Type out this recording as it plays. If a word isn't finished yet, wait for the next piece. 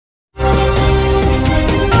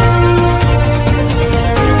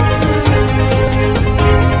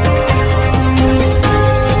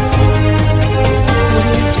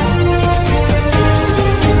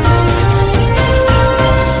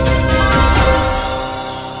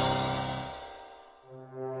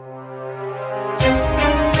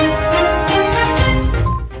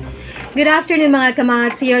Good afternoon mga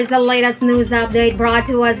kamats. Here's the latest news update brought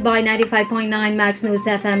to us by 95.9 Max News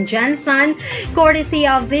FM Jensen, courtesy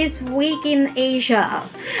of This Week in Asia.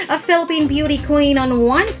 A Philippine beauty queen on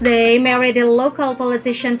Wednesday married a local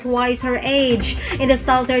politician twice her age in the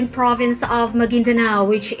southern province of Maguindanao,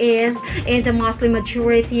 which is in the Muslim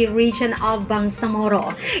majority region of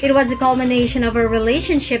Bangsamoro. It was the culmination of a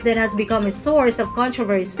relationship that has become a source of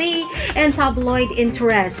controversy and tabloid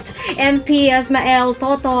interest. MP Ismael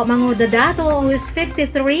Toto Mangudadato, who is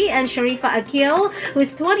 53, and Sharifa Akeel, who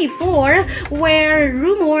is 24, were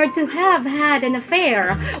rumored to have had an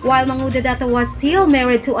affair, while Mangudadato was still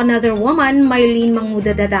married to another woman, Mylene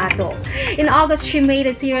Mangudadato. In August, she made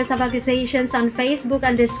a series of accusations on Facebook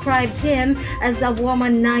and described him as a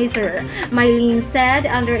womanizer. Mylene said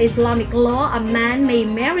under Islamic law, a man may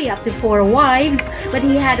marry up to 4 wives, but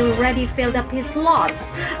he had already filled up his slots.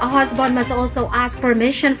 A husband must also ask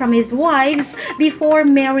permission from his wives before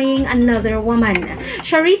marrying another woman.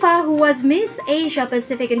 Sharifa, who was Miss Asia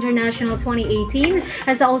Pacific International 2018,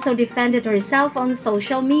 has also defended herself on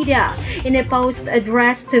social media. In a post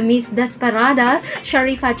addressed to Miss Desperada,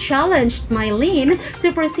 Sharifa challenged Mylene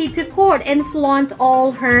to proceed to court and flaunt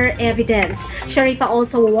all her evidence. Sharifa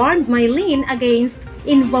also warned Mylene against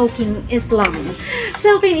invoking Islam.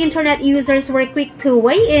 Philippine internet users were quick to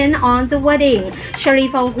weigh in on the wedding.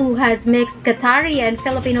 Sharifa, who has mixed Qatari and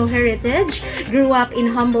Filipino heritage, grew up in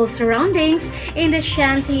humble surroundings in the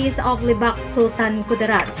shanties of Libak, Sultan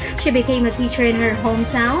Kudarat. She became a teacher in her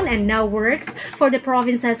hometown and now works for the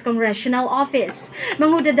province's congressional office.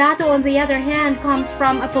 Mangudadato, on the other hand, comes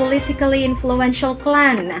from a politically influential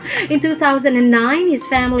clan. In 2009, his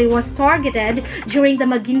family was targeted during the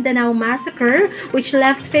Maguindanao massacre, which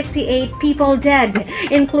left 58 people dead,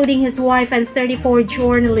 including his wife and 34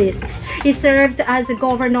 journalists. He served as the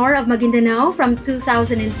governor of Maguindanao from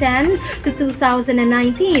 2010 to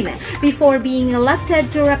 2019 before being elected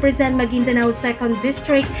to represent Maguindanao's 2nd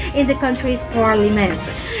district in the country's parliament.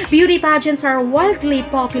 Beauty pageants are wildly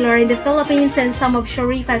popular in the Philippines, and some of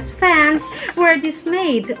Sharifa's fans were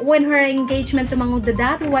dismayed when her engagement to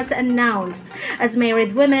Mangudadato was announced, as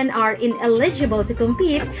married women are ineligible to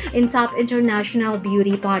compete in top international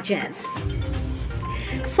beauty pageants.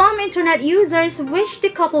 Some internet users wished the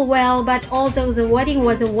couple well, but although the wedding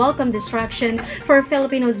was a welcome distraction for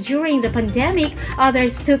Filipinos during the pandemic,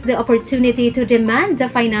 others took the opportunity to demand the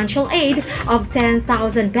financial aid of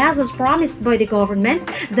 10,000 pesos promised by the government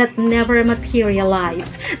that never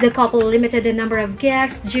materialized. The couple limited the number of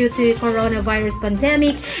guests due to coronavirus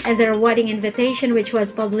pandemic, and their wedding invitation, which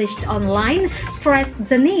was published online, stressed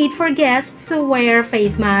the need for guests to wear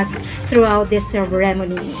face masks throughout the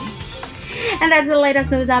ceremony. And that's the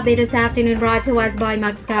latest news update this afternoon, brought to us by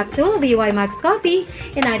Max Capsule, BY Max Coffee,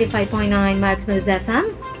 in 95.9 Max News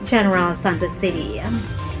FM, General Santos City.